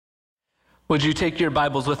Would you take your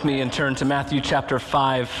Bibles with me and turn to Matthew chapter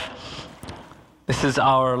 5? This is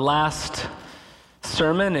our last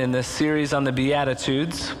sermon in this series on the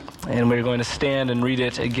Beatitudes, and we're going to stand and read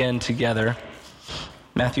it again together.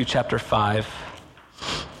 Matthew chapter 5.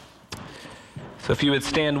 So if you would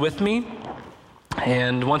stand with me,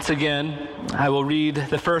 and once again, I will read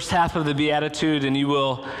the first half of the Beatitude, and you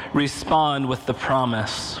will respond with the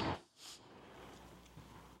promise.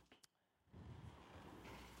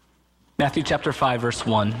 Matthew chapter 5, verse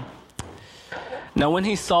 1. Now when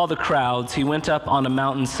he saw the crowds, he went up on a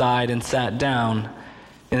mountainside and sat down.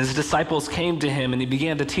 And his disciples came to him, and he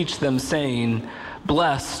began to teach them, saying,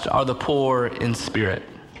 Blessed are the poor in spirit.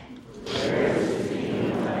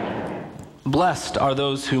 Blessed are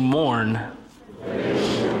those who mourn.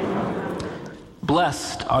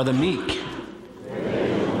 Blessed are the meek.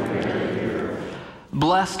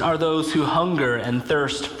 Blessed are those who hunger and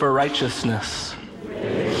thirst for righteousness.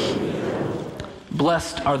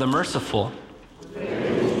 Blessed are the merciful.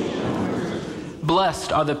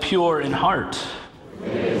 Blessed are the pure in heart.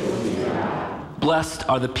 Blessed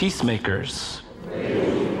are the peacemakers.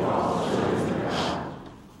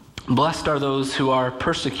 Blessed are those who are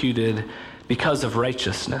persecuted because of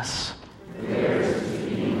righteousness.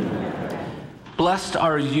 Blessed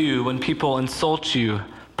are you when people insult you,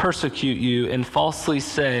 persecute you, and falsely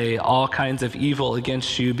say all kinds of evil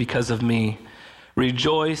against you because of me.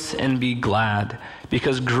 Rejoice and be glad,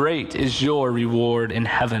 because great is your reward in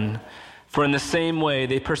heaven. For in the same way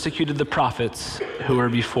they persecuted the prophets who were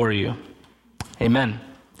before you. Amen.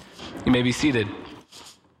 You may be seated.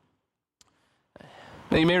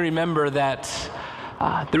 Now you may remember that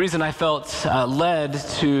the reason I felt led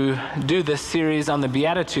to do this series on the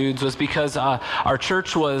Beatitudes was because our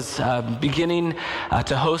church was beginning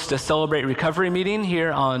to host a Celebrate Recovery meeting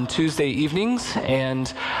here on Tuesday evenings. And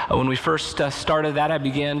when we first started that, I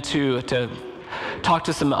began to talk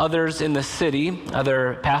to some others in the city,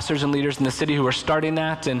 other pastors and leaders in the city who were starting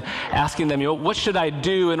that, and asking them, what should I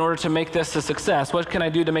do in order to make this a success? What can I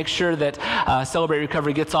do to make sure that Celebrate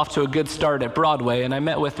Recovery gets off to a good start at Broadway? And I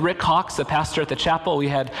met with Rick Hawks, a pastor at the chapel. We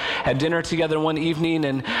had dinner together one evening,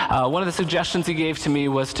 and one of the suggestions he gave to me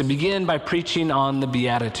was to begin by preaching on the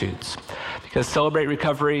Beatitudes. Because Celebrate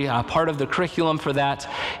Recovery, part of the curriculum for that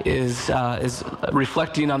is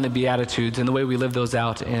reflecting on the Beatitudes and the way we live those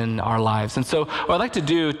out in our lives. And so what I'd like to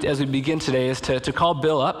do as we begin today is to call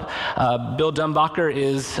Bill up. Bill Dumbacher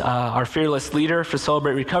is our fearless leader for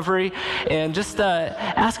Celebrate Recovery, and just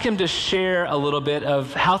ask him to share a little bit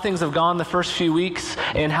of how things have gone the first few weeks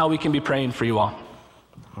and how we can be praying for you all.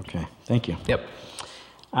 Okay, thank you. Yep.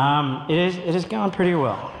 It has gone pretty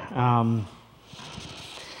well.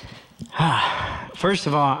 First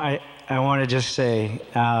of all, I want to just say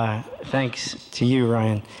thanks to you,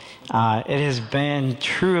 Ryan. It has been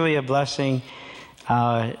truly a blessing,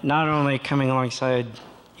 not only coming alongside,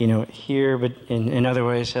 here, but in other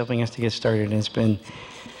ways, helping us to get started. And it's been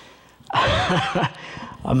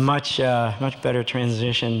a much better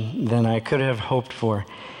transition than I could have hoped for.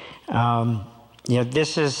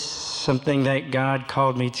 This is something that God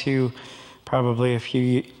called me to probably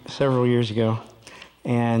several years ago.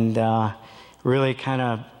 And really kind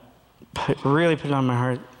of put it on my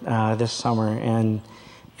heart this summer. And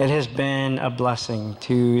it has been a blessing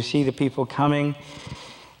to see the people coming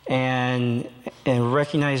and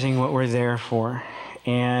recognizing what we're there for.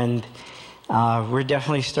 And we're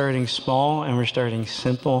definitely starting small and we're starting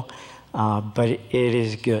simple, but it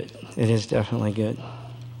is good. It is definitely good.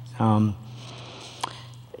 And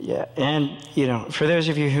for those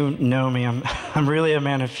of you who know me, I'm really a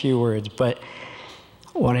man of few words, but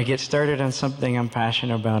when I get started on something I'm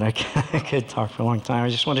passionate about, I could talk for a long time. I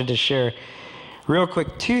just wanted to share real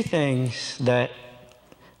quick two things that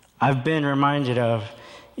I've been reminded of,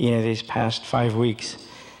 these past 5 weeks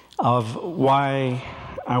of why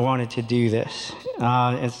I wanted to do this.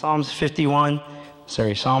 In Psalm 51,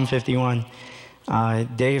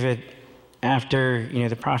 David, after,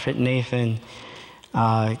 the prophet Nathan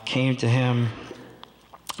came to him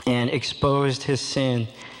and exposed his sin,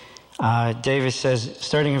 David says,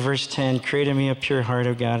 starting in verse 10, Create in me a pure heart,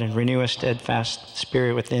 O God, and renew a steadfast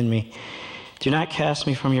spirit within me. Do not cast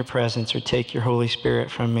me from your presence or take your Holy Spirit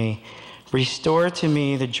from me. Restore to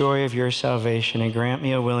me the joy of your salvation and grant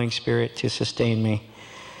me a willing spirit to sustain me.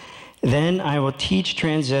 Then I will teach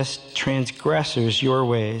transgressors your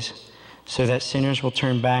ways so that sinners will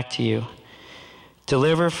turn back to you.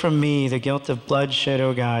 Deliver from me the guilt of bloodshed,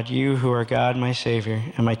 O God, you who are God, my Savior,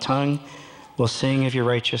 and my tongue will sing of your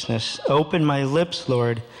righteousness. Open my lips,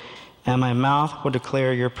 Lord, and my mouth will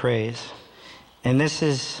declare your praise. And this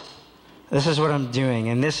is what I'm doing,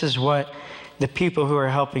 and this is what the people who are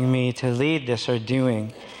helping me to lead this are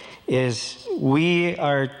doing is we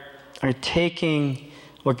are taking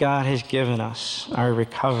what God has given us, our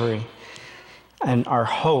recovery and our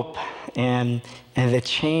hope and the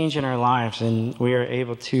change in our lives, and we are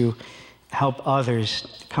able to help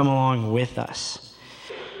others come along with us.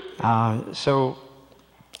 So,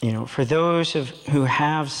 for those who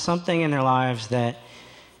have something in their lives that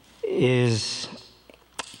is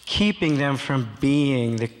keeping them from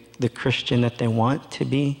being the Christian that they want to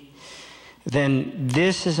be, then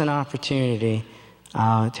this is an opportunity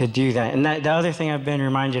to do that. And the other thing I've been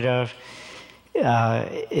reminded of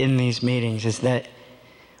in these meetings is that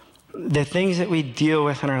the things that we deal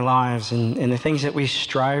with in our lives and the things that we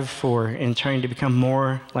strive for in trying to become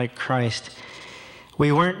more like Christ,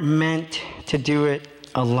 we weren't meant to do it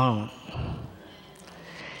alone.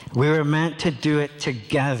 We were meant to do it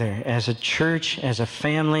together as a church, as a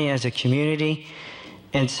family, as a community,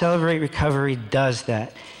 and Celebrate Recovery does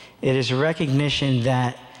that. It is a recognition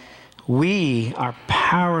that we are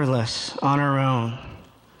powerless on our own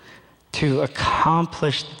to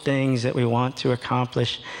accomplish the things that we want to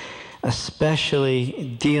accomplish,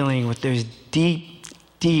 especially dealing with those deep,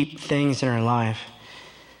 deep things in our life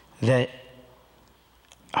that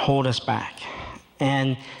hold us back.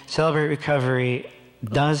 And Celebrate Recovery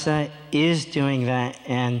does that, is doing that,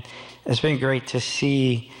 and it's been great to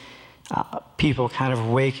see people kind of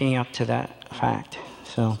waking up to that fact.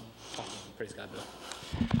 So, praise God, Bill.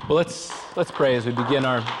 Well, let's pray as we begin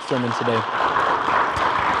our sermon today.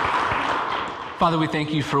 Father, we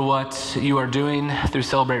thank you for what you are doing through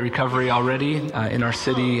Celebrate Recovery already in our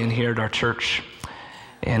city and here at our church.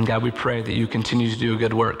 And God, we pray that you continue to do a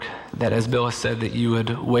good work, that as Bill has said, that you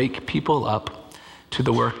would wake people up to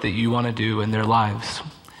the work that you want to do in their lives.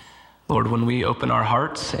 Lord, when we open our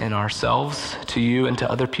hearts and ourselves to you and to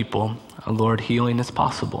other people, Lord, healing is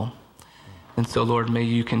possible. And so, Lord, may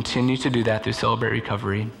you continue to do that through Celebrate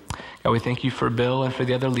Recovery. God, we thank you for Bill and for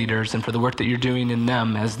the other leaders and for the work that you're doing in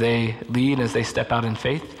them as they lead, as they step out in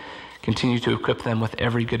faith. Continue to equip them with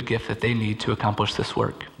every good gift that they need to accomplish this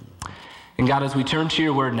work. And God, as we turn to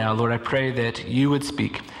your word now, Lord, I pray that you would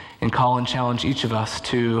speak and call and challenge each of us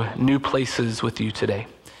to new places with you today.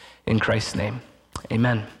 In Christ's name,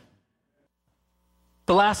 amen.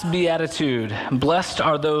 The last beatitude, blessed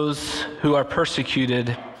are those who are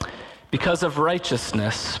persecuted because of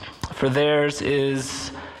righteousness, for theirs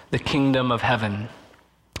is the kingdom of heaven.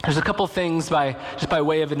 There's a couple things just by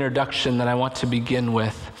way of introduction that I want to begin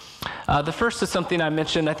with. The first is something I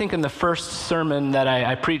mentioned, I think, in the first sermon that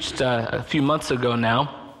I preached a few months ago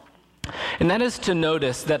now. And that is to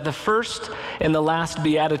notice that the first and the last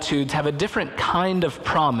Beatitudes have a different kind of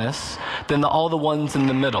promise than all the ones in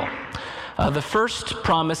the middle. The first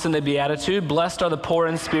promise in the Beatitude, blessed are the poor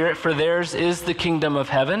in spirit, for theirs is the kingdom of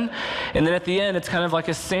heaven. And then at the end, it's kind of like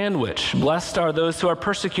a sandwich. Blessed are those who are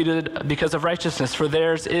persecuted because of righteousness, for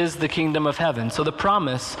theirs is the kingdom of heaven. So the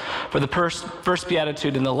promise for the first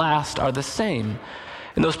Beatitude and the last are the same.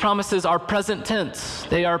 And those promises are present tense.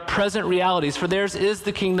 They are present realities, for theirs is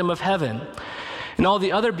the kingdom of heaven. In all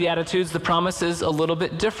the other Beatitudes, the promise is a little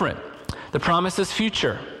bit different. The promise is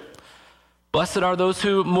future. Blessed are those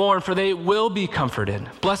who mourn, for they will be comforted.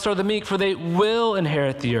 Blessed are the meek, for they will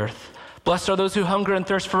inherit the earth. Blessed are those who hunger and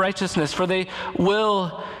thirst for righteousness, for they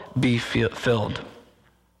will be filled.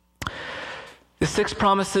 The 6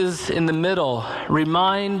 promises in the middle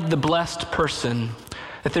remind the blessed person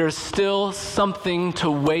that there is still something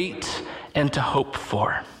to wait and to hope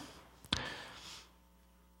for.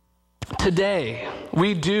 Today,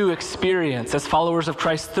 we do experience, as followers of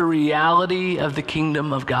Christ, the reality of the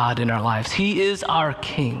kingdom of God in our lives. He is our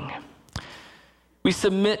King. We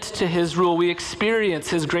submit to his rule. We experience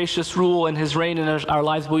his gracious rule and his reign in our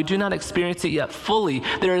lives, but we do not experience it yet fully.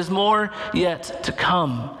 There is more yet to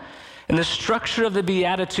come. And the structure of the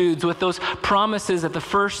Beatitudes with those promises at the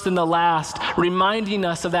first and the last, reminding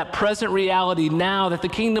us of that present reality now, that the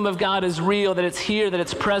kingdom of God is real, that it's here, that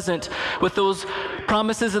it's present, with those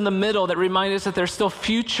promises in the middle that remind us that there's still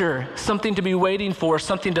future, something to be waiting for,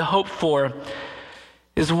 something to hope for,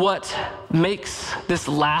 is what makes this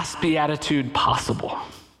last Beatitude possible.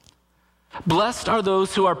 Blessed are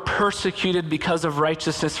those who are persecuted because of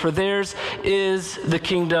righteousness, for theirs is the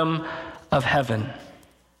kingdom of heaven.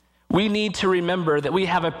 We need to remember that we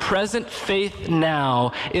have a present faith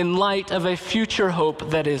now in light of a future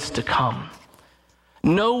hope that is to come.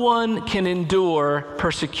 No one can endure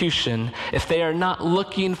persecution if they are not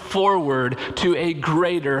looking forward to a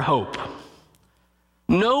greater hope.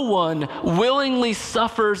 No one willingly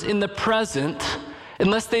suffers in the present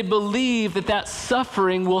unless they believe that that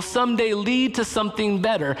suffering will someday lead to something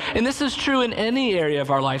better. And this is true in any area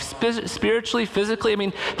of our life, spiritually, physically. I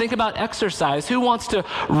mean, think about exercise. Who wants to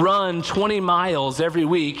run 20 miles every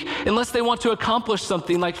week unless they want to accomplish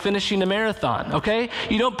something like finishing a marathon, okay?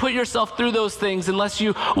 You don't put yourself through those things unless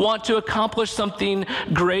you want to accomplish something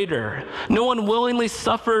greater. No one willingly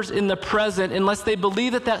suffers in the present unless they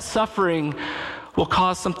believe that that suffering will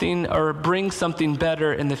cause something or bring something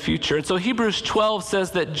better in the future. And so Hebrews 12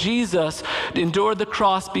 says that Jesus endured the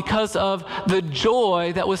cross because of the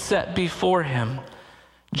joy that was set before him.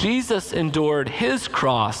 Jesus endured his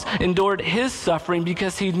cross, endured his suffering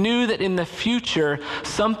because he knew that in the future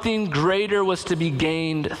something greater was to be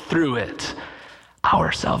gained through it,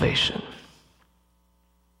 our salvation.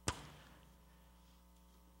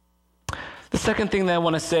 The second thing that I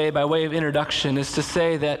want to say by way of introduction is to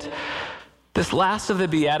say that this last of the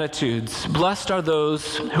Beatitudes, blessed are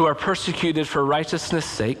those who are persecuted for righteousness'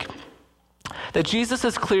 sake, that Jesus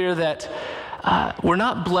is clear that we're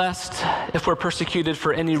not blessed if we're persecuted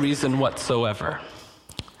for any reason whatsoever.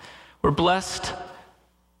 We're blessed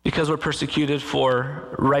because we're persecuted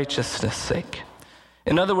for righteousness' sake.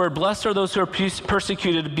 In other words, blessed are those who are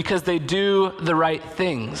persecuted because they do the right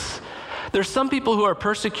things. There's some people who are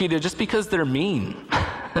persecuted just because they're mean.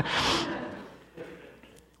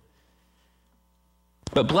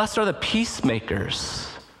 But blessed are the peacemakers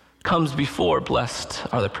comes before blessed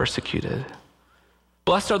are the persecuted.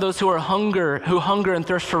 Blessed are those who hunger and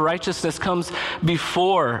thirst for righteousness comes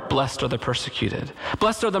before blessed are the persecuted.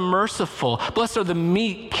 Blessed are the merciful, blessed are the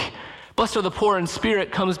meek, blessed are the poor in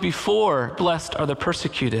spirit comes before blessed are the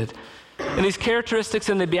persecuted. And these characteristics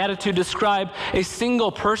in the Beatitude describe a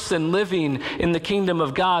single person living in the kingdom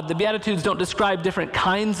of God. The Beatitudes don't describe different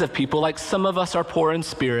kinds of people, like some of us are poor in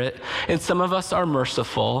spirit, and some of us are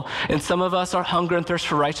merciful, and some of us are hunger and thirst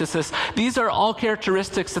for righteousness. These are all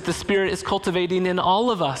characteristics that the Spirit is cultivating in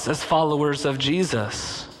all of us as followers of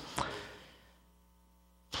Jesus.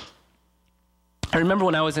 I remember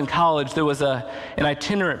when I was in college, there was an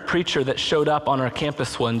itinerant preacher that showed up on our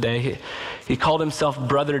campus one day. He called himself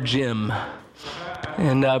Brother Jim.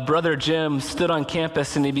 And Brother Jim stood on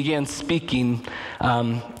campus and he began speaking.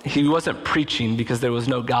 He wasn't preaching because there was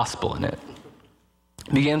no gospel in it.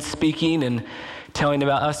 He began speaking and telling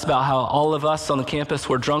about how all of us on the campus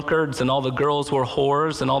were drunkards and all the girls were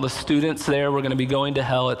whores and all the students there were going to be going to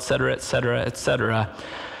hell, et cetera, et cetera, et cetera.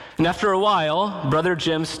 And after a while, Brother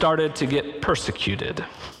Jim started to get persecuted.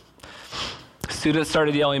 Students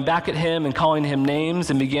started yelling back at him and calling him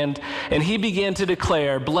names, and he began to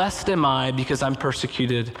declare, "Blessed am I because I'm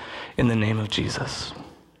persecuted in the name of Jesus."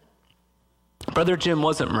 Brother Jim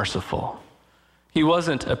wasn't merciful. He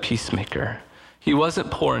wasn't a peacemaker. He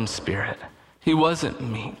wasn't poor in spirit. He wasn't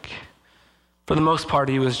meek. For the most part,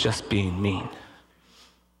 he was just being mean.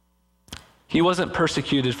 He wasn't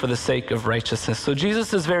persecuted for the sake of righteousness. So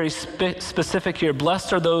Jesus is very specific here.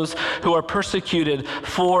 Blessed are those who are persecuted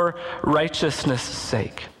for righteousness'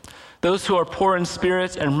 sake. Those who are poor in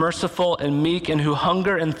spirit and merciful and meek and who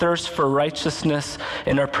hunger and thirst for righteousness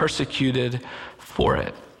and are persecuted for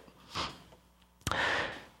it.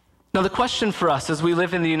 Now the question for us as we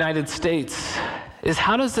live in the United States is,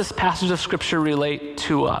 how does this passage of Scripture relate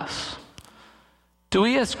to us? Do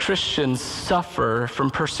we as Christians suffer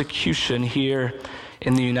from persecution here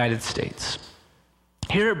in the United States?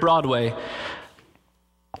 Here at Broadway,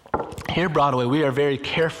 we are very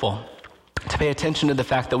careful to pay attention to the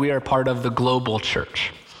fact that we are part of the global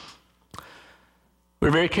church. We're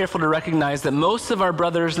very careful to recognize that most of our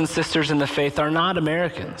brothers and sisters in the faith are not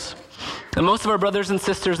Americans. And most of our brothers and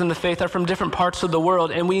sisters in the faith are from different parts of the world.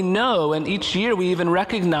 And we know, and each year we even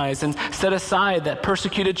recognize and set aside that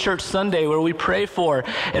Persecuted Church Sunday where we pray for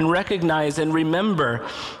and recognize and remember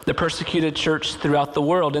the persecuted church throughout the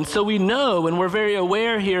world. And so we know, and we're very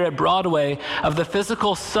aware here at Broadway of the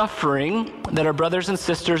physical suffering that our brothers and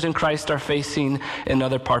sisters in Christ are facing in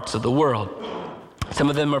other parts of the world. Some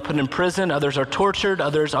of them are put in prison, others are tortured,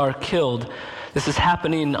 others are killed. This is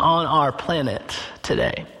happening on our planet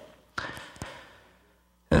today.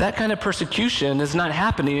 Now, that kind of persecution is not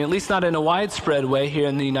happening, at least not in a widespread way here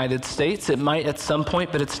in the United States. It might at some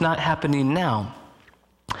point, but it's not happening now.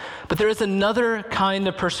 But there is another kind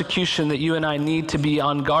of persecution that you and I need to be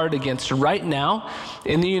on guard against right now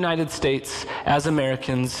in the United States as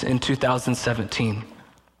Americans in 2017.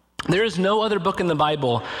 There is no other book in the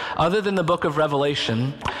Bible other than the book of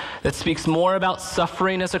Revelation that speaks more about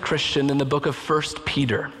suffering as a Christian than the book of 1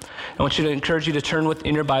 Peter. I want you to encourage you to turn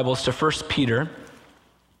in your Bibles to 1 Peter.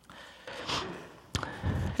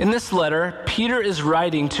 In this letter, Peter is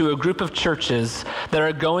writing to a group of churches that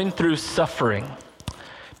are going through suffering.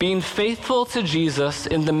 Being faithful to Jesus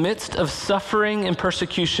in the midst of suffering and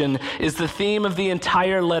persecution is the theme of the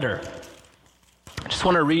entire letter. I just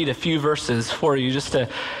want to read a few verses for you,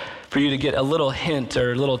 for you to get a little hint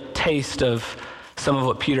or a little taste of some of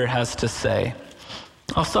what Peter has to say.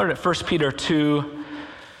 I'll start at 1 Peter 2,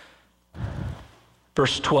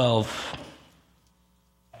 verse 12.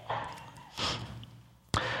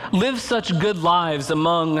 Live such good lives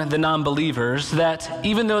among the non-believers that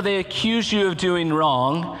even though they accuse you of doing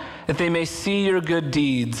wrong, that they may see your good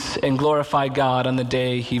deeds and glorify God on the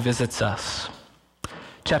day he visits us.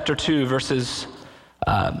 Chapter 2, verses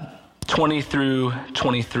 20 through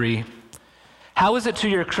 23. How is it to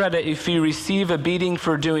your credit if you receive a beating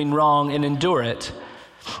for doing wrong and endure it?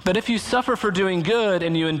 But if you suffer for doing good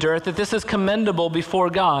and you endure it, that this is commendable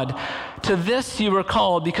before God. To this you were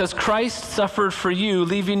called because Christ suffered for you,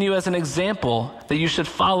 leaving you as an example that you should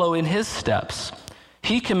follow in his steps.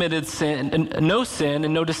 He committed sin, and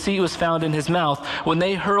no deceit was found in his mouth. When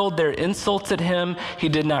they hurled their insults at him, he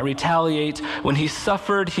did not retaliate. When he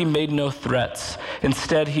suffered, he made no threats.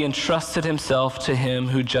 Instead, he entrusted himself to him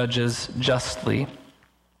who judges justly.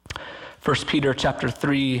 1 Peter chapter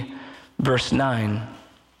 3, verse 9.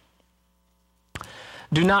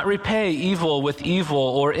 Do not repay evil with evil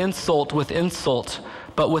or insult with insult,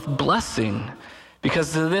 but with blessing,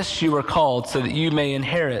 because to this you were called, so that you may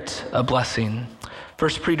inherit a blessing. 1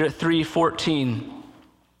 Peter 3:14.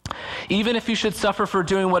 Even if you should suffer for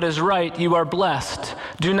doing what is right, you are blessed.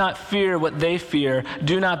 Do not fear what they fear.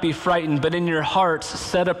 Do not be frightened, but in your hearts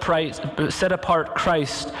set apart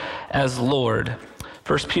Christ as Lord.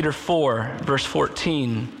 1 Peter 4, verse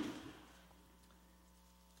 14.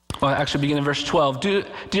 Well, actually, begin in verse 12.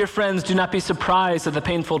 Dear friends, do not be surprised at the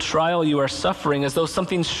painful trial you are suffering, as though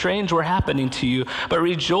something strange were happening to you, but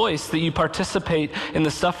rejoice that you participate in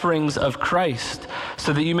the sufferings of Christ,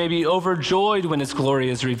 so that you may be overjoyed when his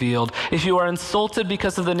glory is revealed. If you are insulted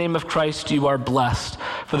because of the name of Christ, you are blessed,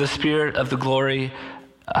 for the Spirit of glory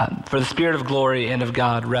and of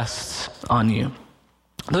God rests on you.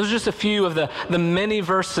 Those are just a few of the many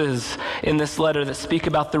verses in this letter that speak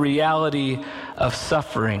about the reality of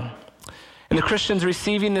suffering. And the Christians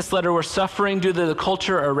receiving this letter were suffering due to the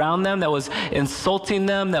culture around them that was insulting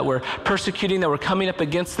them, that were persecuting, that were coming up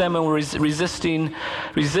against them and were resisting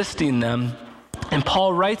them. And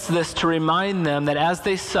Paul writes this to remind them that as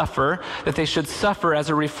they suffer, that they should suffer as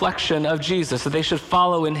a reflection of Jesus, that they should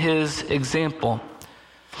follow in his example.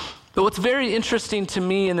 But what's very interesting to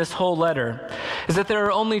me in this whole letter is that there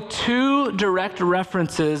are only 2 direct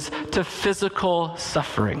references to physical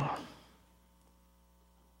suffering,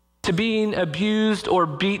 to being abused or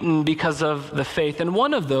beaten because of the faith. And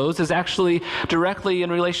one of those is actually directly in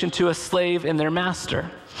relation to a slave and their master.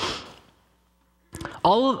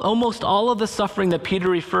 Almost all of the suffering that Peter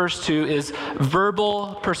refers to is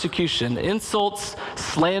verbal persecution, insults,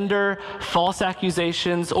 slander, false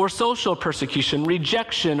accusations, or social persecution,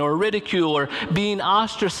 rejection or ridicule, or being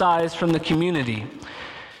ostracized from the community.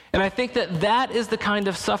 And I think that is the kind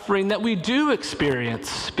of suffering that we do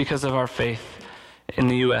experience because of our faith in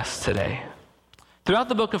the U.S. today. Throughout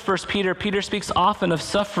the book of 1 Peter, Peter speaks often of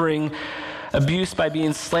suffering abuse by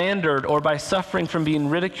being slandered or by suffering from being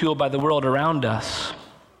ridiculed by the world around us.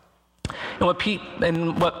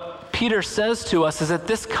 And what Peter says to us is that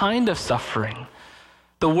this kind of suffering,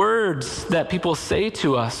 the words that people say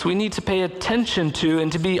to us, we need to pay attention to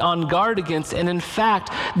and to be on guard against. And in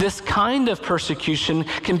fact, this kind of persecution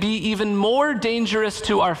can be even more dangerous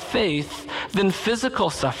to our faith than physical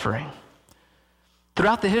suffering.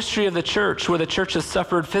 Throughout the history of the church, where the church has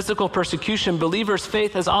suffered physical persecution, believers'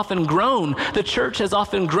 faith has often grown. The church has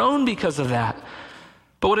often grown because of that.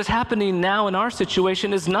 But what is happening now in our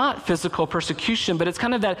situation is not physical persecution, but it's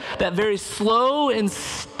kind of that very slow and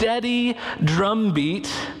steady drumbeat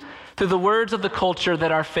through the words of the culture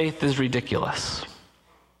that our faith is ridiculous.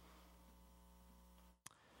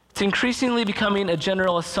 It's increasingly becoming a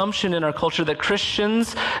general assumption in our culture that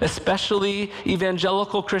Christians, especially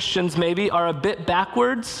evangelical Christians maybe, are a bit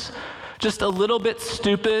backwards, just a little bit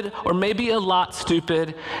stupid, or maybe a lot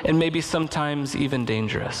stupid, and maybe sometimes even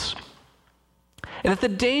dangerous. And that the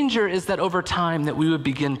danger is that over time that we would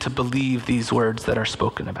begin to believe these words that are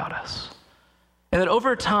spoken about us. And that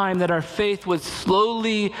over time that our faith would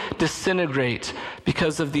slowly disintegrate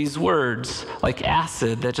because of these words, like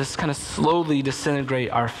acid, that just kind of slowly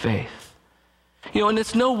disintegrate our faith. And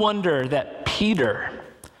it's no wonder that Peter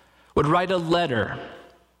would write a letter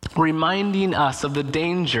reminding us of the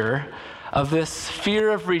danger of this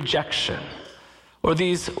fear of rejection, or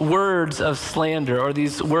these words of slander, or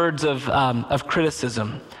these words of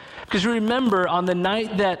criticism. Because you remember, on the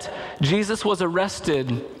night that Jesus was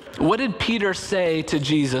arrested what did Peter say to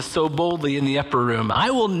Jesus so boldly in the upper room?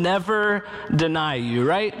 I will never deny you,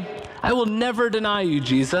 right? I will never deny you,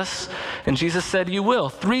 Jesus. And Jesus said, you will.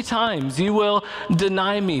 3 times you will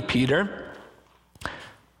deny me, Peter.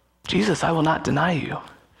 Jesus, I will not deny you.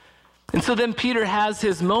 And so then Peter has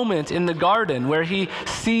his moment in the garden where he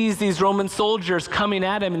sees these Roman soldiers coming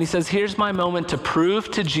at him, and he says, here's my moment to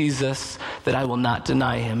prove to Jesus that I will not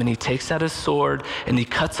deny him. And he takes out his sword and he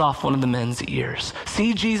cuts off one of the men's ears.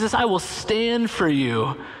 See, Jesus, I will stand for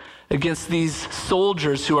you against these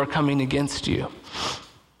soldiers who are coming against you.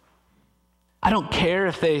 I don't care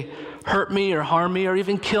if they hurt me or harm me or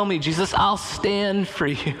even kill me, Jesus, I'll stand for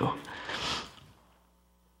you.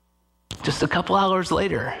 Just a couple hours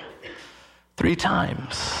later, 3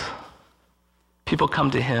 times, people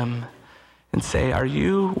come to him and say, are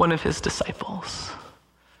you one of his disciples?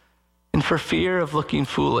 And for fear of looking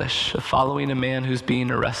foolish, of following a man who's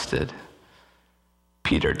being arrested,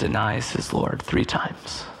 Peter denies his Lord 3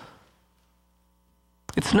 times.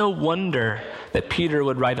 It's no wonder that Peter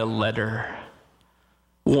would write a letter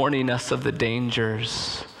warning us of the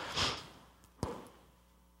dangers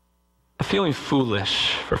of feeling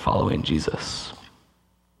foolish for following Jesus.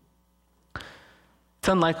 It's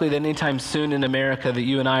unlikely that anytime soon in America that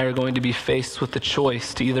you and I are going to be faced with the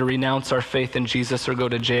choice to either renounce our faith in Jesus or go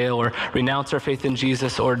to jail, or renounce our faith in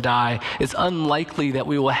Jesus or die. It's unlikely that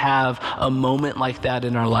we will have a moment like that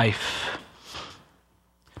in our life.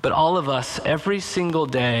 But all of us, every single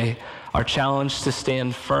day, are challenged to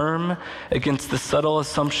stand firm against the subtle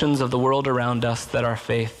assumptions of the world around us that our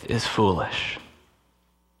faith is foolish,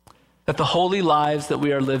 that the holy lives that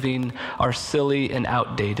we are living are silly and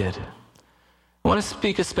outdated. I want to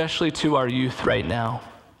speak especially to our youth right now,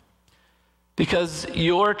 because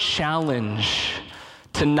your challenge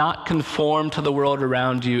to not conform to the world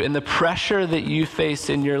around you and the pressure that you face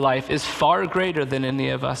in your life is far greater than any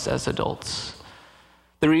of us as adults.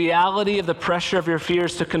 The reality of the pressure of your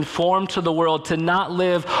fears to conform to the world, to not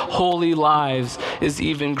live holy lives, is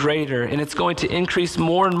even greater, and it's going to increase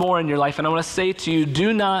more and more in your life. And I want to say to you,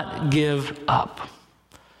 do not give up.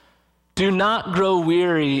 Do not grow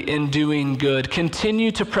weary in doing good.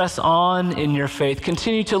 Continue to press on in your faith.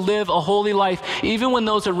 Continue to live a holy life, even when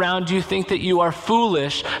those around you think that you are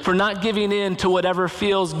foolish for not giving in to whatever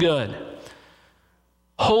feels good.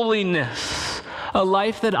 Holiness, a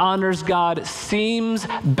life that honors God, seems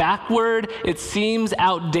backward, it seems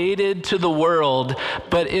outdated to the world,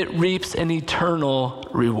 but it reaps an eternal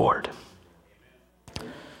reward.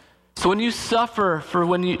 So when you suffer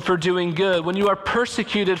for doing good, when you are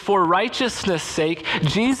persecuted for righteousness' sake,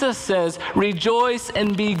 Jesus says, rejoice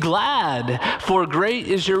and be glad, for great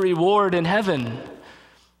is your reward in heaven.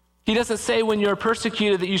 He doesn't say when you're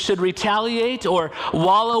persecuted that you should retaliate or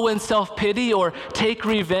wallow in self-pity or take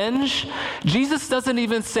revenge. Jesus doesn't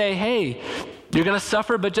even say, hey, you're going to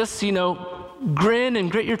suffer, but just, grin and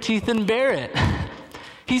grit your teeth and bear it.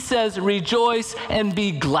 He says, rejoice and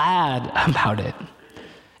be glad about it.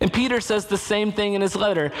 And Peter says the same thing in his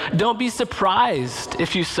letter. Don't be surprised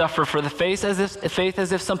if you suffer for the faith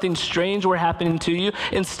as if something strange were happening to you.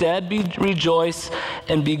 Instead, rejoice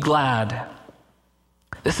and be glad.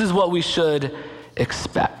 This is what we should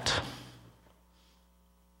expect.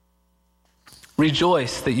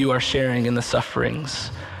 Rejoice that you are sharing in the sufferings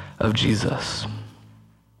of Jesus.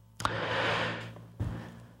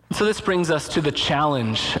 So this brings us to the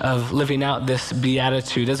challenge of living out this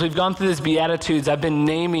beatitude. As we've gone through these beatitudes, I've been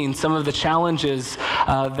naming some of the challenges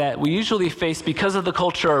that we usually face because of the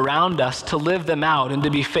culture around us to live them out and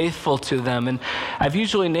to be faithful to them. And I've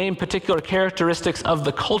usually named particular characteristics of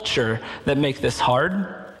the culture that make this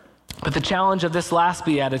hard. But the challenge of this last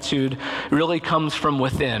beatitude really comes from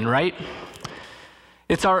within, right?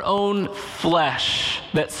 It's our own flesh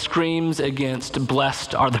that screams against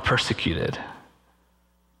blessed are the persecuted.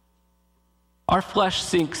 Our flesh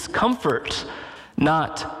seeks comfort,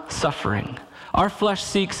 not suffering. Our flesh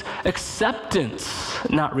seeks acceptance,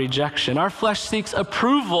 not rejection. Our flesh seeks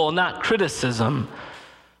approval, not criticism.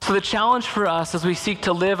 So the challenge for us as we seek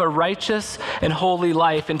to live a righteous and holy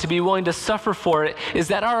life and to be willing to suffer for it is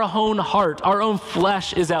that our own heart, our own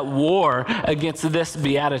flesh is at war against this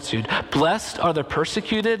beatitude. Blessed are the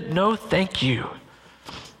persecuted? No, thank you.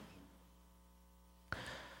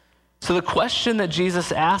 So the question that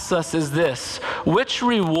Jesus asks us is this: which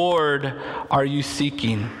reward are you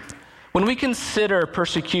seeking? When we consider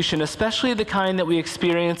persecution, especially the kind that we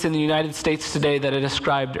experience in the United States today that I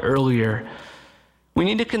described earlier, we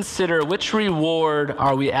need to consider which reward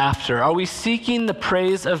are we after? Are we seeking the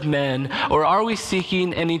praise of men, or are we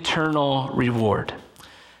seeking an eternal reward?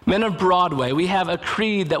 Men of Broadway, we have a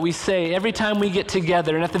creed that we say every time we get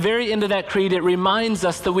together. And at the very end of that creed, it reminds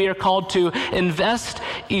us that we are called to invest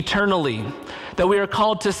eternally, that we are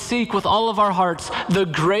called to seek with all of our hearts the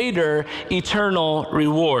greater eternal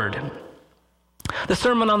reward. The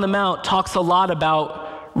Sermon on the Mount talks a lot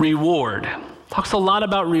about reward.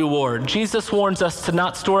 Jesus warns us to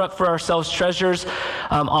not store up for ourselves treasures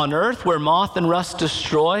on earth where moth and rust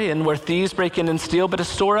destroy and where thieves break in and steal, but to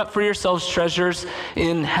store up for yourselves treasures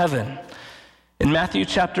in heaven. In Matthew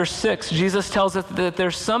chapter 6, Jesus tells us that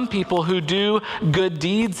there's some people who do good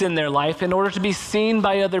deeds in their life in order to be seen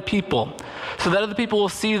by other people, so that other people will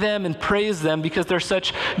see them and praise them because they're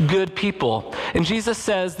such good people. And Jesus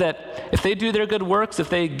says that if they do their good works, if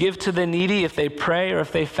they give to the needy, if they pray or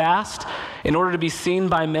if they fast, in order to be seen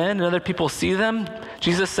by men and other people see them,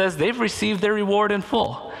 Jesus says they've received their reward in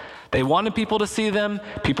full. They wanted people to see them,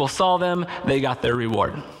 people saw them, they got their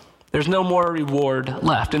reward. There's no more reward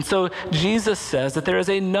left. And so Jesus says that there is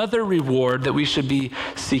another reward that we should be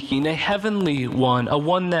seeking, a heavenly one, a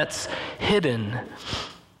one that's hidden.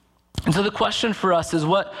 And so the question for us is,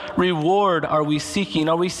 what reward are we seeking?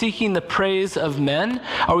 Are we seeking the praise of men?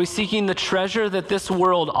 Are we seeking the treasure that this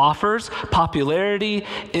world offers, popularity,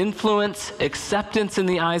 influence, acceptance in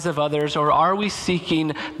the eyes of others? Or are we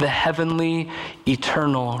seeking the heavenly,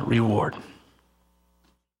 eternal reward?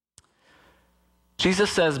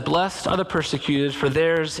 Jesus says, "Blessed are the persecuted, for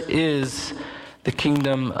theirs is the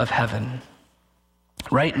kingdom of heaven."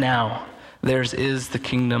 Right now, theirs is the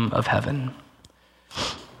kingdom of heaven.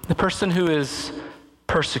 The person who is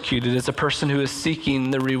persecuted is a person who is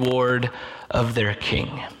seeking the reward of their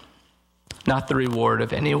king, not the reward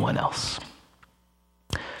of anyone else.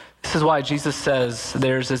 This is why Jesus says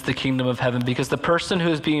theirs is the kingdom of heaven, because the person who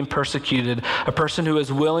is being persecuted, a person who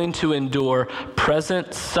is willing to endure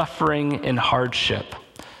present suffering and hardship,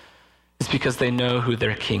 is because they know who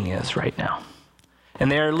their king is right now. And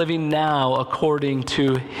they are living now according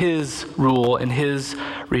to his rule and his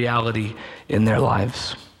reality in their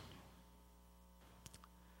lives.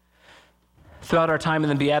 Throughout our time in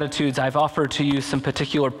the Beatitudes, I've offered to you some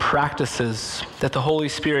particular practices that the Holy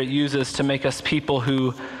Spirit uses to make us people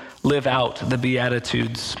who live out the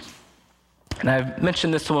Beatitudes. And I've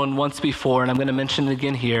mentioned this one once before, and I'm going to mention it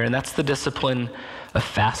again here, and that's the discipline of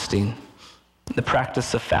fasting, the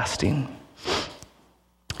practice of fasting.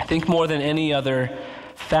 I think more than any other,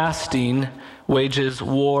 fasting wages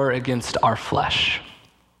war against our flesh.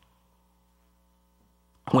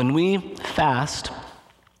 When we fast,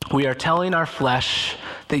 we are telling our flesh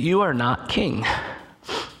that you are not king.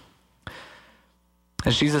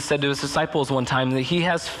 As Jesus said to his disciples one time, that he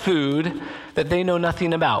has food that they know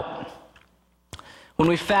nothing about. When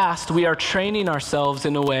we fast, we are training ourselves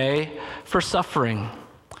in a way for suffering.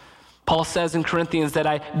 Paul says in Corinthians that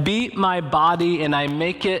I beat my body and I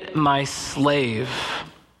make it my slave.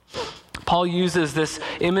 Paul uses this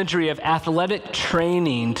imagery of athletic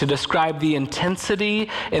training to describe the intensity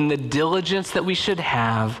and the diligence that we should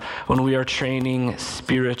have when we are training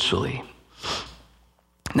spiritually.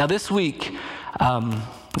 Now this week,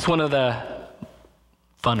 it's one of the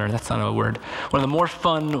funner, that's not a word, one of the more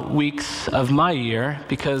fun weeks of my year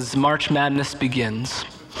because March Madness begins.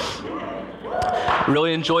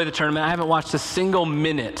 Really enjoy the tournament. I haven't watched a single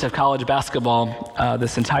minute of college basketball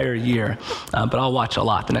this entire year, but I'll watch a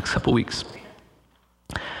lot the next couple weeks.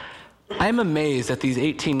 I am amazed at these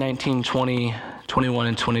 18, 19, 20, 21,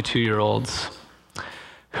 and 22-year-olds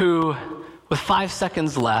who, with 5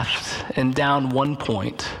 seconds left and down 1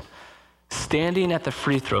 point, standing at the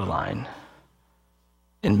free throw line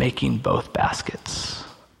and making both baskets,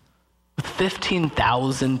 with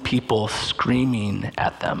 15,000 people screaming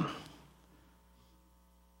at them.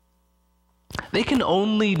 They can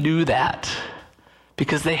only do that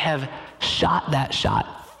because they have shot that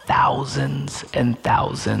shot thousands and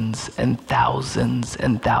thousands and thousands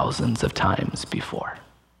and thousands of times before.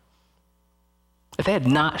 If they had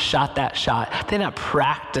not shot that shot, if they had not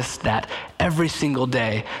practiced that every single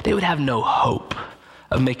day, they would have no hope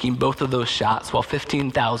of making both of those shots while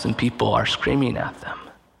 15,000 people are screaming at them.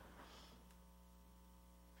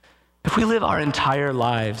 If we live our entire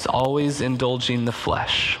lives always indulging the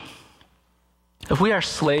flesh, if we are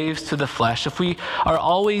slaves to the flesh, if we are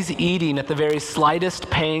always eating at the very slightest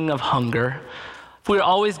pang of hunger, if we're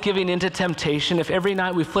always giving into temptation, if every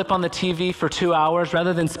night we flip on the TV for 2 hours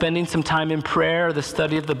rather than spending some time in prayer or the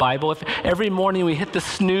study of the Bible, if every morning we hit the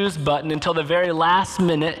snooze button until the very last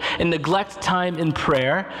minute and neglect time in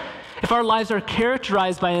prayer, if our lives are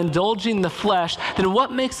characterized by indulging the flesh, then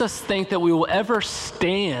what makes us think that we will ever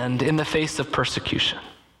stand in the face of persecution?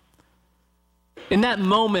 In that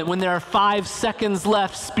moment when there are 5 seconds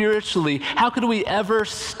left spiritually, how could we ever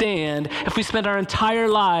stand if we spent our entire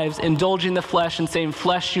lives indulging the flesh and saying,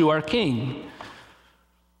 "Flesh, you are king"?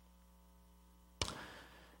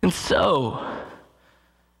 And so,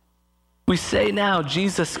 we say now,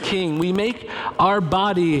 Jesus King. We make our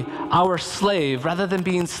body our slave rather than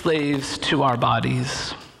being slaves to our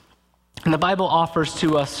bodies. And the Bible offers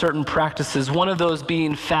to us certain practices, one of those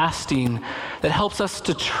being fasting, that helps us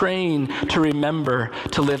to train to remember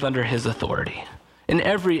to live under his authority in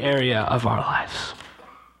every area of our lives.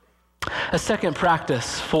 A second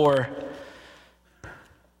practice for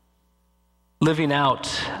living out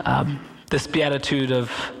this beatitude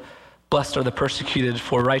of blessed are the persecuted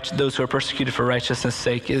for those who are persecuted for righteousness'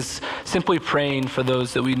 sake is simply praying for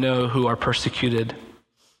those that we know who are persecuted.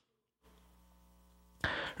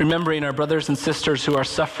 Remembering our brothers and sisters who are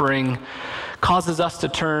suffering causes us to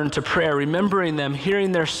turn to prayer, remembering them,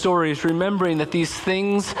 hearing their stories, remembering that these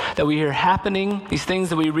things that we hear happening, these things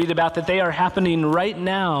that we read about, that they are happening right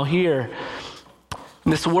now here in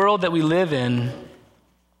this world that we live in,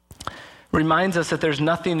 reminds us that there's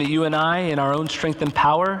nothing that you and I, in our own strength and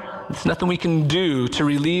power, there's nothing we can do to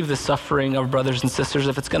relieve the suffering of brothers and sisters.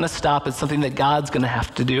 If it's going to stop, it's something that God's going to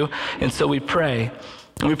have to do. And so we pray.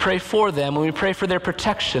 And we pray for them, and we pray for their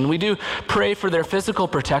protection. We do pray for their physical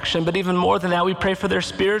protection, but even more than that, we pray for their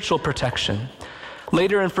spiritual protection.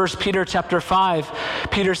 Later in 1 Peter chapter 5,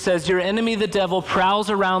 Peter says, "Your enemy, the devil,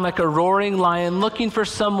 prowls around like a roaring lion looking for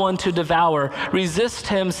someone to devour. Resist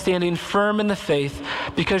him, standing firm in the faith,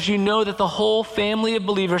 because you know that the whole family of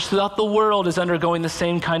believers throughout the world is undergoing the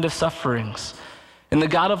same kind of sufferings. And the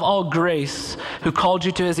God of all grace, who called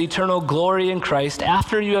you to his eternal glory in Christ,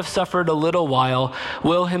 after you have suffered a little while,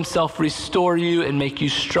 will himself restore you and make you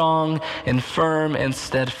strong and firm and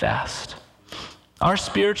steadfast." Our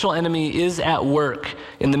spiritual enemy is at work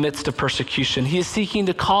in the midst of persecution. He is seeking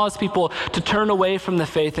to cause people to turn away from the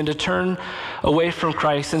faith and to turn away from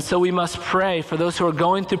Christ. And so we must pray for those who are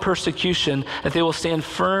going through persecution that they will stand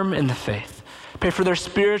firm in the faith. Pray for their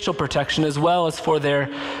spiritual protection as well as for their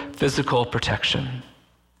physical protection.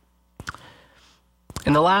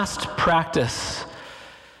 And the last practice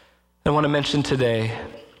I want to mention today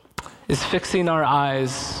is fixing our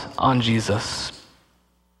eyes on Jesus.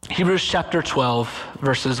 Hebrews chapter 12,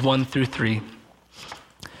 verses 1 through 3.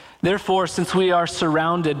 "Therefore, since we are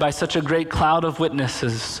surrounded by such a great cloud of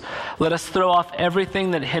witnesses, let us throw off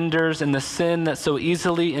everything that hinders and the sin that so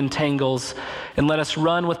easily entangles, and let us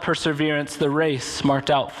run with perseverance the race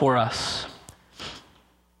marked out for us.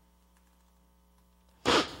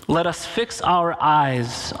 Let us fix our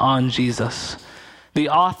eyes on Jesus, the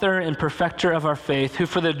author and perfecter of our faith, who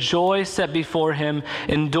for the joy set before him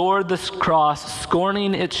endured the cross,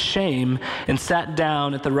 scorning its shame, and sat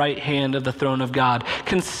down at the right hand of the throne of God.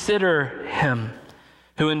 Consider him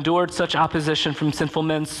who endured such opposition from sinful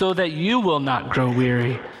men, so that you will not grow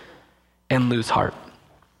weary and lose heart."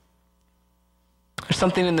 There's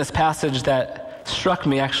something in this passage that struck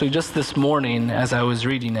me actually just this morning as I was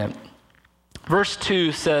reading it. Verse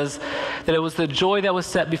 2 says that it was the joy that was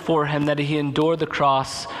set before him that he endured the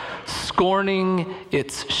cross, scorning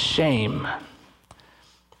its shame.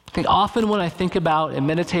 I think often when I think about and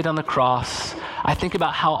meditate on the cross, I think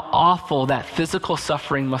about how awful that physical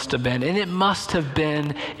suffering must have been, and it must have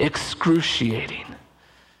been excruciating.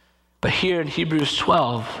 But here in Hebrews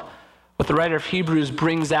 12, what the writer of Hebrews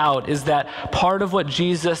brings out is that part of what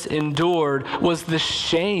Jesus endured was the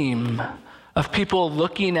shame of people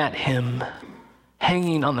looking at him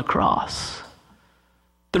hanging on the cross.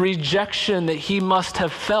 The rejection that he must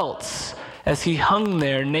have felt as he hung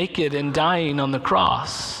there naked and dying on the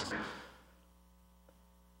cross.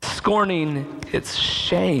 Scorning its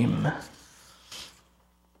shame.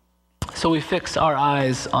 So we fix our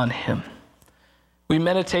eyes on him. We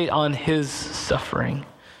meditate on his suffering.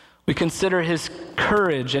 We consider his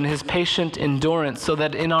courage and his patient endurance so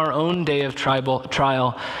that in our own day of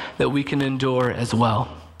trial that we can endure as well.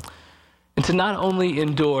 And to not only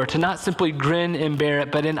endure, to not simply grin and bear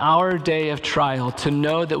it, but in our day of trial, to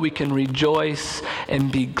know that we can rejoice and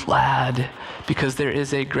be glad because there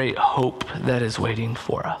is a great hope that is waiting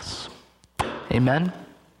for us. Amen?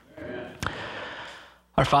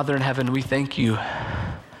 Our Father in heaven, we thank you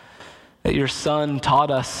that your Son taught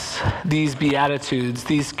us these beatitudes,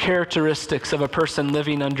 these characteristics of a person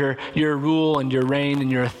living under your rule and your reign and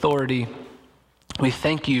your authority. We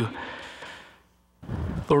thank you.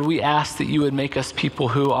 Lord, we ask that you would make us people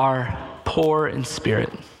who are poor in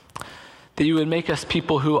spirit, that you would make us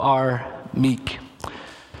people who are meek,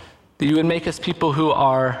 that you would make us people who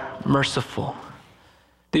are merciful,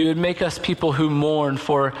 that you would make us people who mourn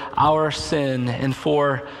for our sin and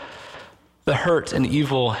for the hurt and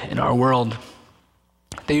evil in our world.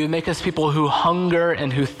 That you would make us people who hunger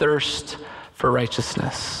and who thirst for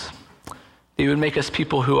righteousness. That you would make us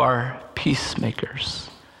people who are peacemakers.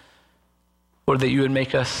 Lord, that you would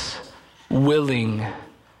make us willing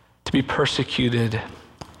to be persecuted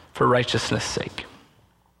for righteousness' sake.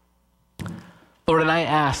 Lord, and I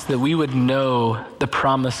ask that we would know the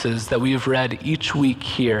promises that we have read each week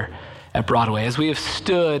here at Broadway. As we have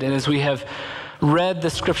stood and as we have read the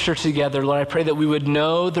scripture together, Lord, I pray that we would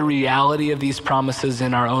know the reality of these promises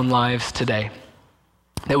in our own lives today,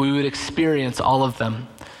 that we would experience all of them.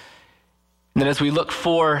 And that as we look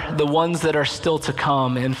for the ones that are still to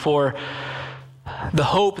come and for the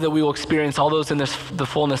hope that we will experience all those in the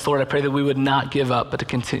fullness, Lord, I pray that we would not give up, but to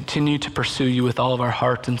continue to pursue you with all of our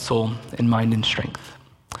heart and soul and mind and strength.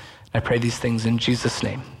 I pray these things in Jesus'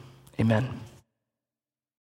 name. Amen.